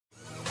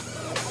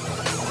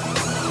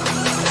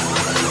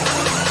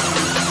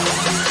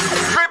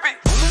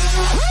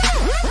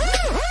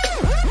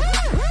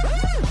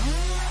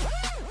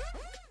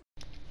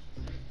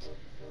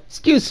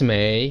Excuse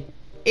me.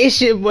 It's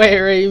your boy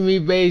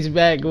RateMyBase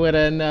back with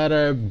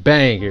another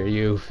banger,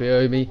 you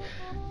feel me?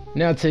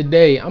 Now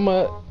today I'm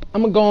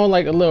gonna go on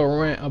like a little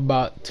rant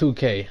about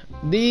 2K.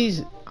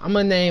 I'm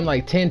gonna name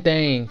like 10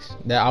 things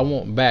that I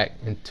want back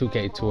in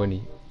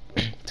 2K20.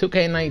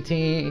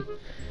 2K19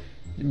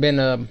 been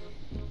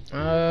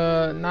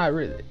not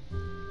really,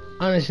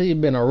 honestly, it's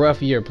been a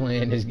rough year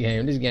playing this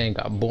game. This game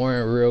got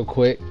boring real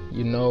quick,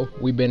 you know.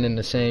 We've been in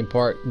the same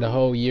park the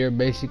whole year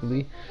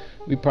basically.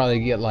 We probably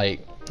get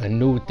like a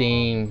new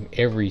theme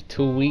every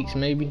 2 weeks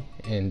maybe,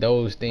 and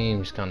those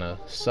themes kind of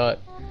suck.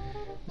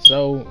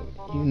 So,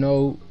 you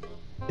know,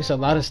 it's a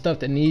lot of stuff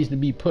that needs to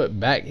be put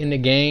back in the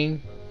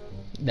game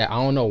that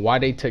I don't know why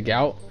they took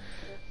out.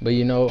 But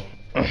you know,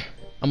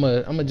 I'm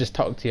gonna just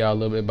talk to y'all a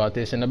little bit about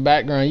this. In the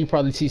background you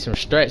probably see some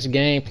stretch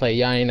gameplay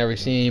y'all ain't never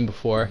seen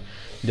before.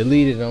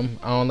 Deleted them.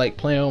 I don't like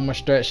playing with my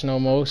stretch no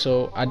more,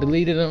 so I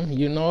deleted him.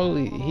 You know,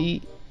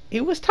 he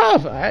was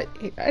tough. I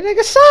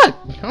nigga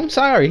sucked. I'm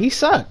sorry, he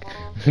sucked.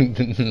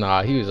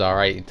 Nah, he was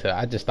alright until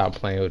I just stopped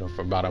playing with him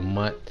for about a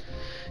month.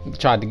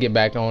 Tried to get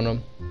back on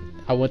him.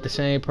 I want the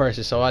same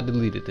person, so I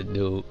deleted the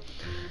dude.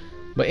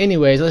 But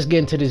anyways, let's get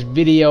into this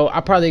video. I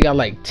probably got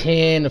like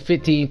 10 or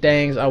 15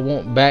 things I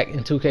want back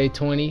in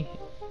 2K20.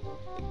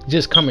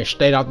 Just coming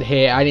straight off the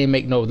head. I didn't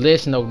make no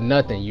list, no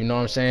nothing. You know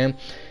what I'm saying?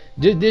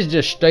 This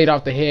just straight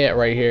off the head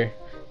right here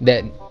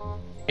that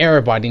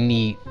everybody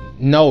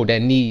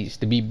needs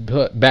to be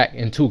put back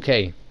in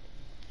 2K.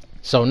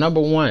 So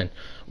number one,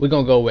 we're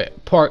gonna go with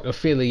park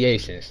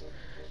affiliations.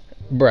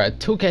 Bruh,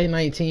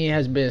 2K19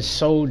 has been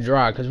so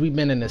dry because we've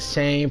been in the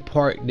same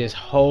park this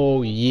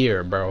whole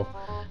year, bro.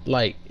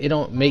 Like, it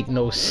don't make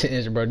no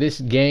sense, bro.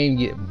 This game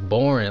get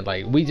boring.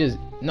 Like,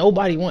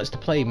 nobody wants to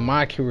play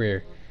my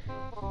career,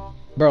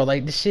 bro.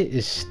 Like, this shit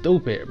is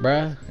stupid,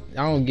 bruh.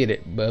 I don't get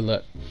it. But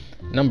look,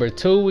 number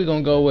two, we're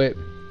gonna go with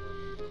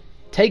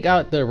take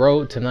out the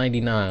road to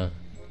 99.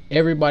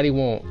 Everybody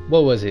want,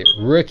 what was it,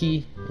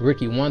 rookie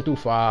 1 through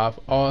 5,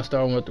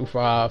 all-star 1 through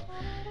 5,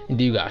 and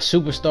then you got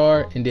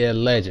superstar and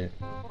then legend.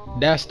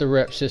 That's the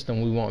rep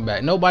system we want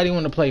back. Nobody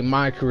want to play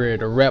my career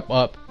to rep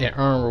up and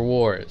earn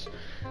rewards,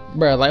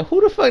 bro. Like, who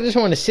the fuck just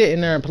want to sit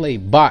in there and play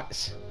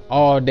bots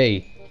all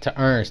day to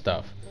earn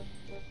stuff?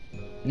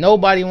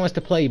 Nobody wants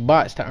to play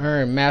bots to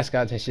earn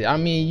mascots and shit. I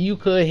mean, you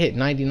could hit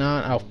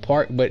 99 off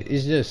park, but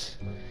it's just,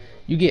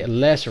 you get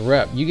less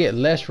rep. You get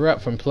less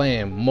rep from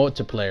playing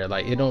multiplayer.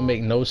 Like, it don't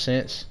make no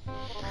sense.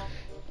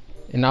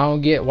 And I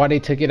don't get why they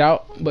took it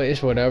out, but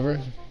it's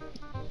whatever.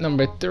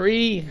 Number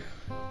three,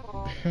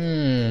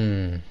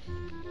 we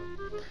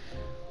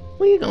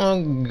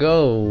gonna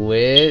go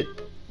with,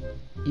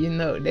 you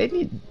know, they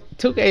need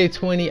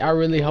 2K20. I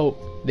really hope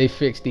they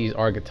fix these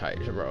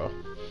archetypes, bro.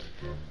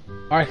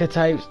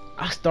 Archetypes,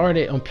 I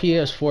started on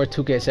PS4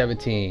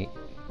 2K17.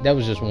 That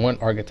was just one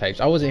archetypes.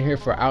 I wasn't here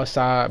for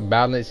outside,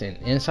 balance, and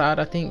inside.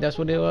 I think that's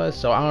what it was.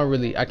 So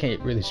I can't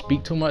really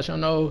speak too much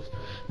on those.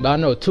 But I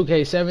know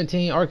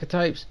 2K17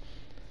 archetypes,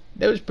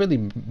 they was pretty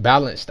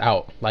balanced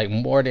out, like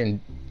more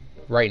than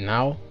right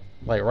now.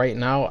 Like right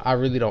now, I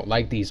really don't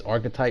like these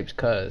archetypes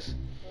because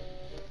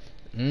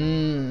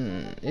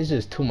it's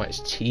just too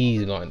much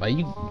cheese going. Like,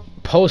 you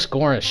post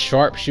scoring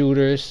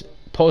sharpshooters,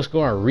 post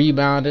scoring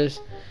rebounders.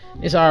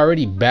 It's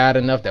already bad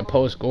enough that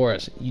post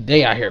scorers,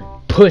 they out here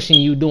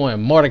pushing you,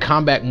 doing Mortal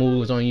Kombat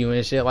moves on you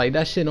and shit. Like,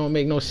 that shit don't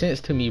make no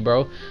sense to me,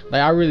 bro.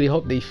 Like, I really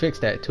hope they fix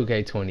that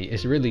 2K20.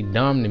 It's really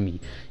dumb to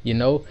me, you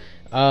know.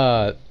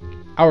 I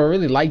would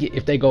really like it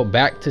if they go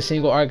back to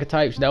single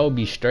archetypes. That would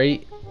be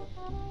straight.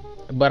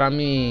 But I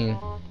mean,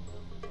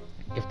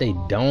 if they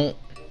don't,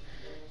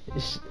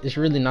 it's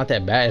really not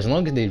that bad, as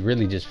long as they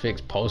really just fix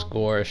post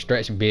score,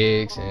 stretch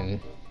bigs, and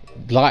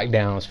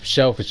lockdowns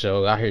for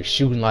sure. Out here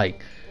shooting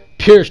like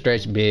pure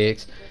stretch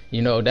bigs,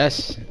 you know.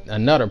 That's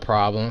another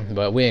problem,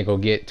 but we ain't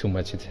gonna get too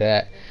much into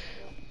that.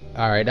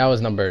 All right, that was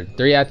number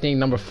three. I think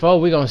number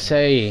four, we're gonna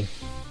say,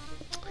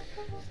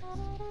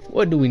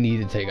 what do we need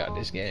to take out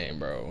this game,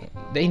 bro?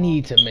 They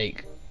need to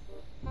make,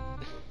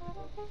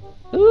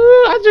 ooh,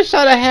 I just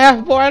shot a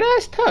half bar.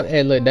 That's tough.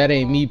 Hey, look, that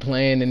ain't me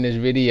playing in this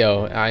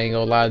video. I ain't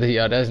gonna lie to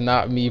y'all, that's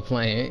not me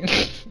playing.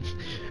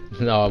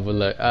 No, but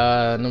look,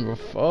 number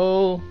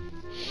four,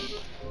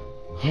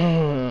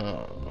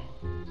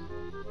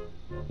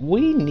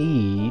 we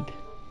need,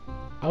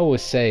 I would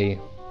say,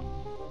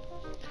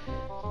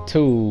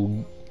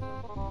 to,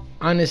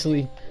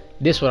 honestly,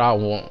 this what I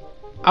want.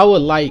 I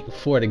would like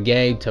for the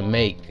game to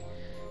make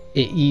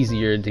it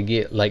easier to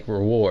get like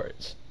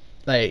rewards.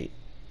 Like,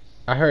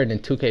 I heard in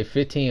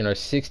 2K15 or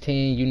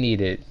 16 you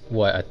needed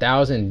what,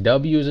 1,000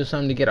 W's or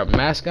something to get a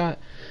mascot.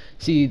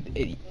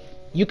 See,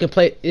 you can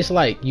play, it's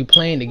like you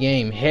playing the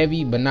game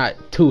heavy but not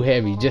too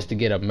heavy just to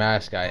get a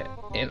mascot.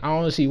 And I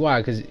don't see why,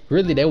 because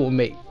really they will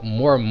make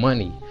more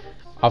money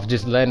off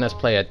just letting us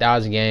play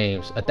 1,000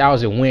 games,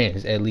 1,000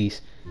 wins at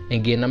least,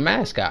 and getting a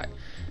mascot.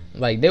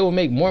 Like, they will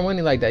make more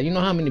money like that. You know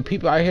how many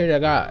people out here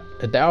that got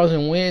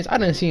 1,000 wins? I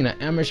done seen an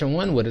amateur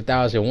one with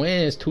 1,000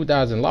 wins,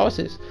 2,000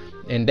 losses,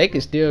 and they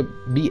could still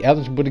be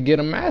eligible to get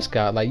a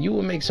mascot. Like, you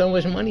would make so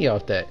much money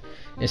off that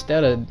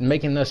instead of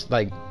making us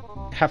like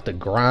have to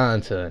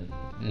grind to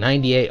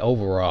 98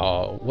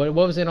 overall. What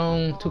was it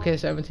on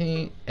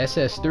 2K17?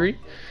 SS3?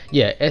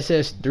 Yeah,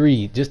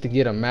 SS3 just to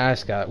get a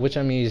mascot, which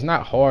I mean, it's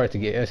not hard to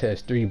get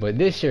SS3, but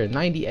this year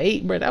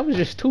 98, bro, that was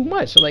just too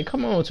much. So like,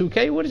 come on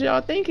 2K, what is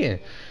y'all thinking?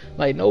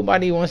 Like,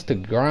 nobody wants to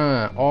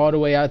grind all the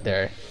way out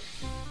there.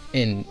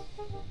 And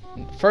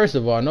first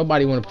of all,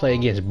 nobody want to play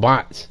against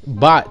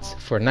bots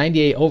for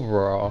 98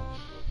 overall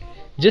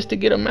just to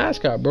get a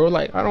mascot, bro.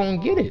 Like, I don't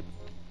get it.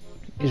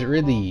 It's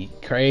really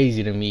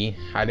crazy to me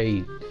how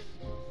they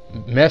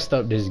messed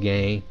up this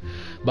game.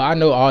 But I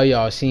know all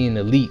y'all seen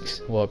the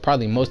leaks. Well,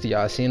 probably most of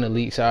y'all seen the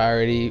leaks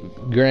already.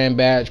 Grand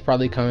badge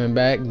probably coming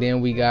back. Then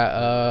we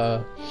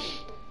got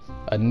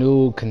a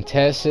new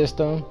contest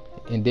system,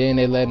 and then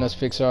they letting us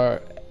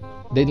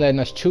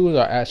choose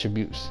our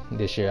attributes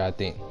this year. I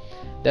think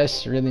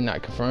that's really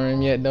not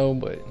confirmed yet though,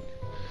 but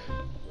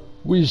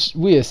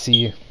we'll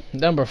see.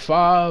 Number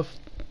 5,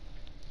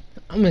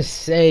 I'm gonna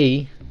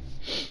say,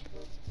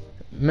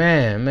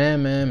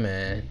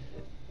 man,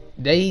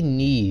 they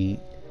need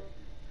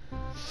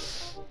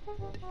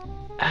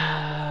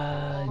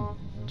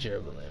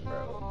dribbling,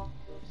 bro.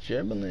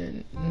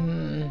 Dribbling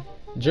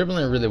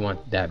really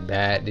wasn't that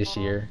bad this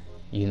year,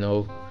 you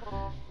know.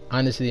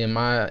 Honestly, in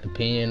my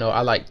opinion though,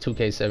 I like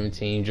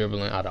 2K17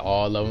 dribbling out of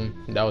all of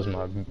them. That was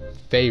my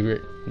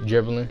favorite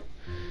dribbling.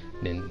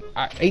 Then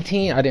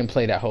 18, I didn't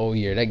play that whole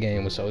year. That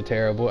game was so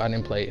terrible. I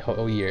didn't play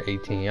whole year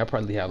 18. I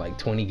probably had like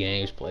 20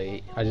 games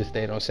played. I just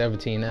stayed on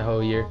 17 that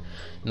whole year.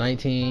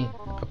 19,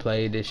 I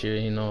played this year,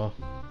 you know.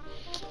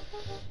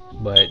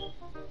 But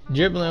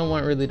dribbling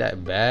wasn't really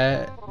that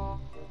bad,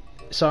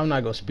 so I'm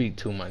not gonna speak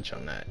too much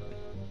on that.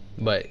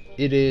 But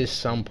it is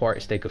some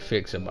parts they could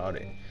fix about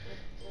it.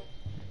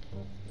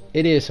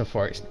 It is some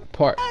parts.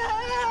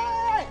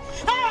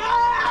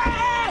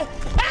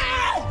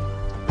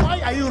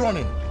 Why are you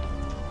running?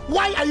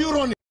 Why are you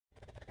running?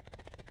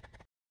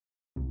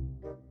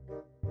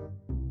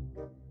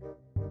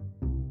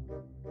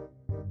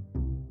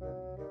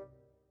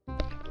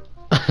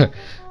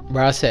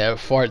 Bro, I said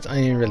farts. I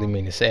didn't really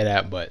mean to say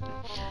that, but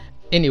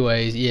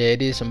anyways, yeah,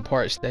 it is some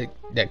parts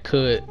that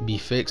could be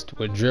fixed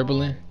with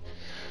dribbling.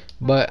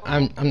 But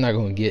I'm not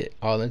gonna get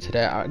all into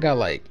that. I got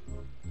like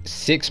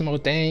 6 more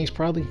things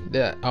probably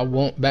that I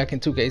want back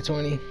in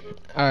 2K20.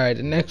 Alright,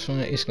 the next one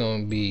is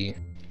gonna be,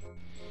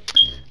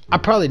 I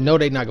probably know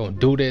they're not gonna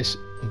do this,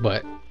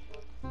 but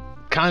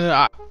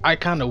I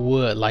kinda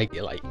would like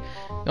it. Like,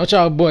 don't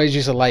y'all boys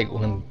used to like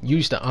when you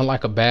used to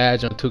unlock a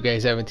badge on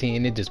 2K17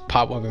 and it just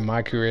pop up in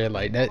my career?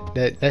 Like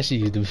that shit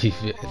used to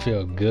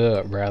feel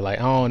good, bro. Like,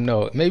 I don't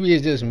know, maybe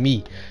it's just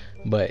me,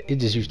 but it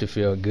just used to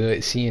feel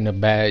good seeing the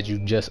badge you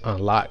just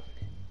unlocked.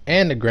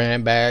 And the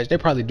grand badge, they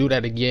probably do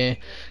that again,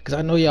 because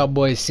I know y'all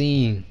boys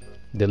seen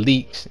the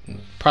leaks,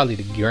 probably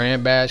the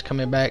grand badge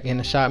coming back in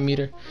the shot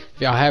meter.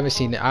 If y'all haven't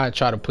seen it, I'll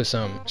try to put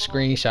some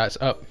screenshots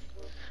up,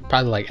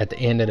 probably like at the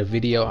end of the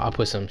video. I'll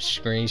put some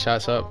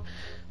screenshots up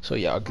so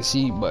y'all can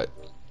see. But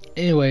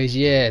anyways,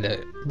 yeah,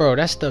 bro,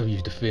 that stuff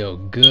used to feel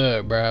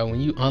good, bro. When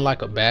you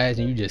unlock a badge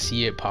and you just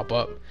see it pop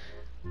up,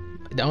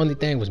 the only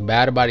thing was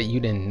bad about it,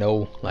 you didn't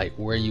know like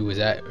where you was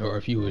at or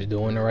if you was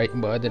doing it right,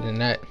 but other than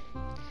that,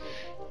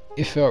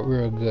 it felt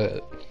real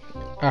good.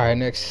 Alright,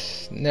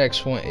 next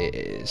one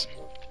is,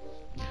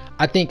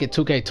 I think in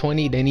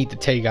 2K20 they need to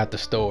take out the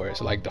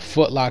stores, like the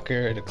Foot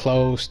Locker, the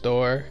clothes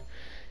store,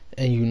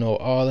 and you know,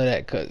 all of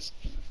that, because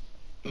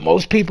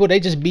most people, they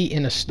just be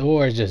in the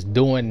stores just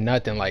doing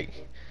nothing. Like,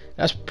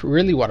 that's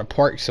really why the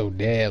park's so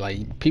dead.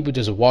 Like, people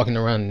just walking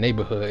around the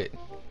neighborhood,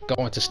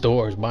 going to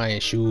stores, buying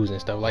shoes and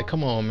stuff. Like,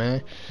 come on,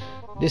 man,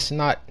 this is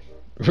not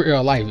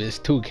real life. It's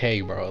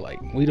 2K, bro.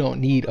 Like, we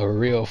don't need a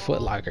real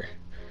Foot Locker.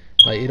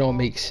 Like, it don't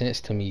make sense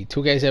to me.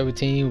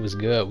 2K17 was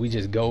good. We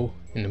just go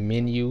in the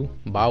menu,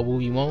 buy what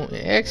we want,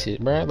 and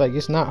exit, bro. Like,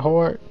 it's not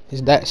hard.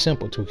 It's that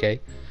simple, 2K.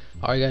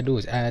 All you gotta do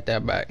is add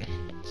that back.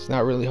 It's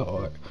not really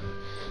hard.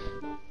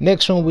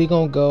 Next one, we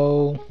gonna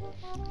go,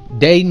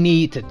 they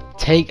need to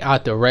take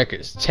out the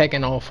records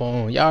checking on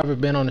phone. Y'all ever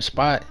been on the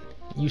spot,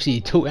 you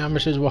see 2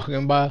 amateurs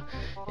walking by,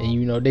 and you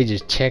know they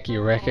just check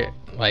your record,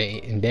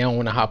 like, and they don't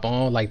want to hop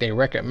on, like they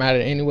record matter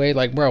anyway.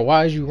 Like, bro,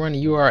 why is you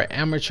running? You are an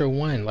amateur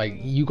 1. Like,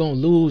 you gonna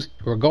lose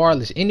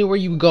regardless. Anywhere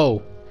you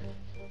go,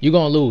 you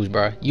gonna lose,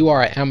 bro. You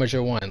are an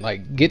amateur 1.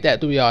 Like, get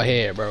that through y'all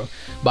head, bro.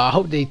 But I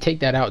hope they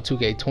take that out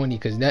 2K20,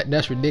 because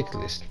that's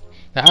ridiculous.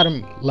 Now, I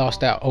done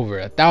lost out over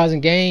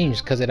 1,000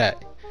 games because of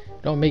that.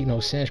 Don't make no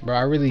sense, bro.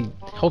 I really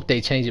hope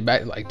they change it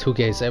back to like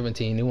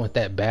 2K17. They want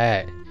that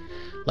bad.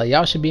 Like,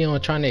 y'all should be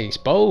on trying to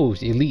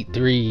expose elite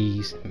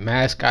 3s,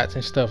 mascots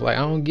and stuff. Like,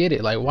 I don't get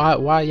it. Like,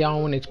 why y'all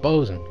want to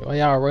expose them? Why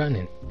y'all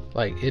running?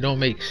 Like, it don't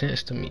make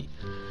sense to me.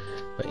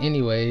 But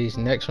anyways,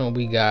 next one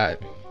we got,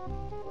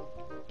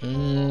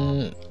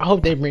 I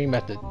hope they bring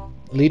back the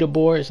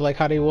leaderboards like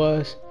how they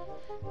was.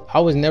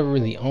 I was never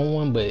really on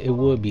one, but it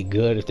would be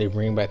good if they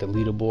bring back the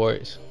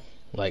leaderboards,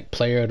 like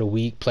player of the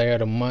week, player of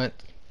the month,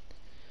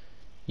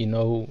 you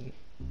know,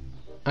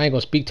 I ain't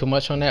gonna speak too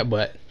much on that,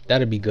 but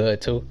that'll be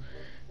good too.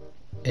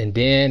 And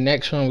then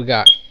next one we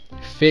got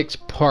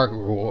fixed park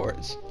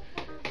rewards.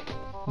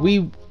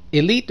 We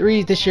Elite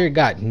 3s this year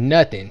got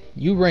nothing.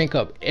 You rank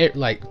up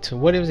like to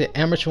what is it?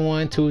 Amateur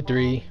 1, 2,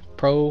 3,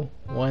 Pro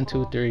 1,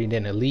 2, 3,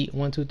 then Elite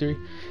 1, 2, 3.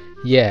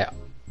 Yeah,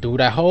 through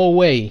that whole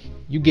way,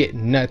 you get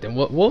nothing.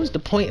 What was the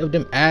point of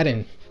them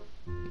adding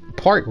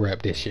park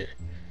rep this year?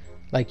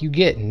 Like, you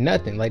get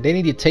nothing. Like, they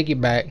need to take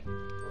it back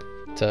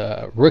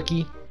to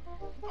rookie,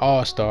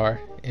 all-star,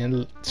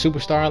 and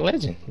superstar,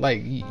 legend.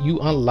 Like, you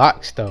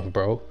unlock stuff,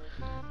 bro.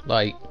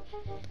 Like,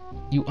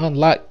 you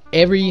unlock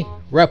every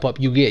rep up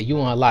you get. You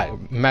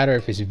unlock, matter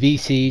if it's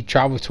VC,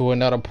 travel to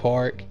another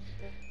park,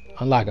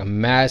 unlock a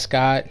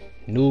mascot,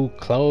 new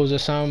clothes or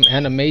something,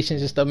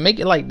 animations and stuff. Make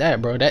it like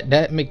that, bro.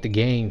 That make the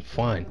game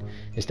fun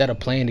instead of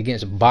playing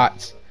against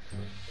bots.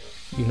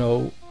 You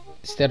know,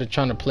 instead of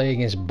trying to play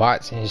against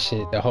bots and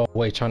shit the whole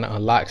way trying to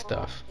unlock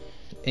stuff.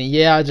 And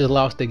yeah, I just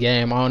lost the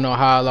game. I don't know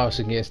how I lost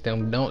against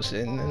them. Don't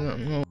say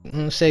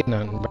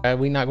nothing, bro.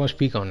 We not gonna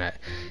speak on that.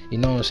 You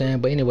know what I'm saying?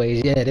 But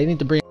anyways, yeah, they need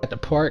to bring out the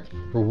park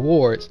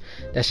rewards.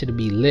 That should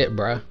be lit,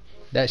 bro.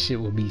 That shit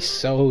would be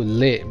so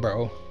lit,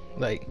 bro.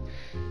 Like,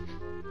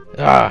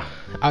 I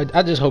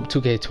just hope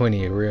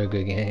 2K20 a real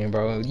good game,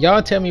 bro.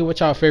 Y'all tell me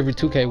what y'all favorite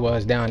 2K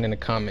was down in the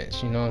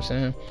comments. You know what I'm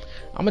saying?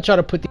 I'm gonna try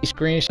to put these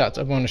screenshots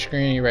up on the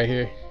screen right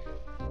here.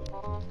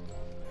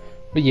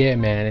 But yeah,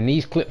 man, and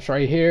these clips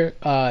right here,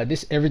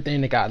 this everything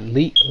that got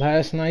leaked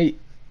last night.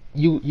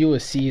 You will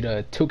see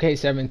the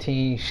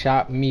 2K17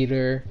 shop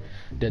meter,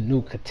 the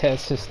new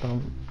contest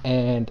system,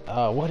 and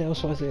what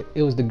else was it?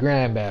 It was the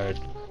grand badge.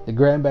 The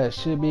grand badge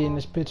should be in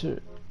this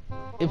picture.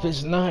 If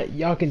it's not,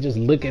 y'all can just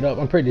look it up.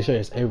 I'm pretty sure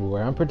it's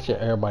everywhere. I'm pretty sure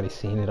everybody's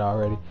seen it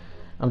already.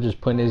 I'm just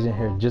putting this in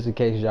here just in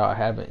case y'all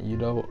haven't, you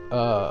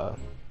know.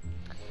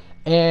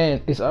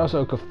 And it's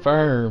also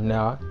confirmed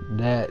now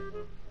that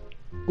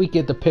we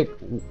get to pick,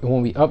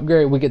 when we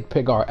upgrade, we get to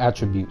pick our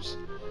attributes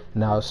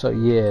now. So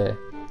yeah,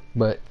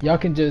 but y'all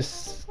can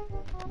just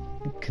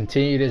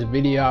continue this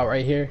video out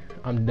right here.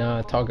 I'm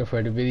done talking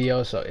for the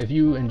video. So if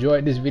you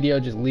enjoyed this video,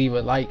 just leave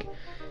a like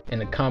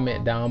and a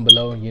comment down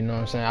below. You know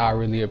what I'm saying? I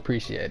really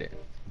appreciate it.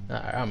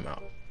 Alright, I'm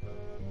out.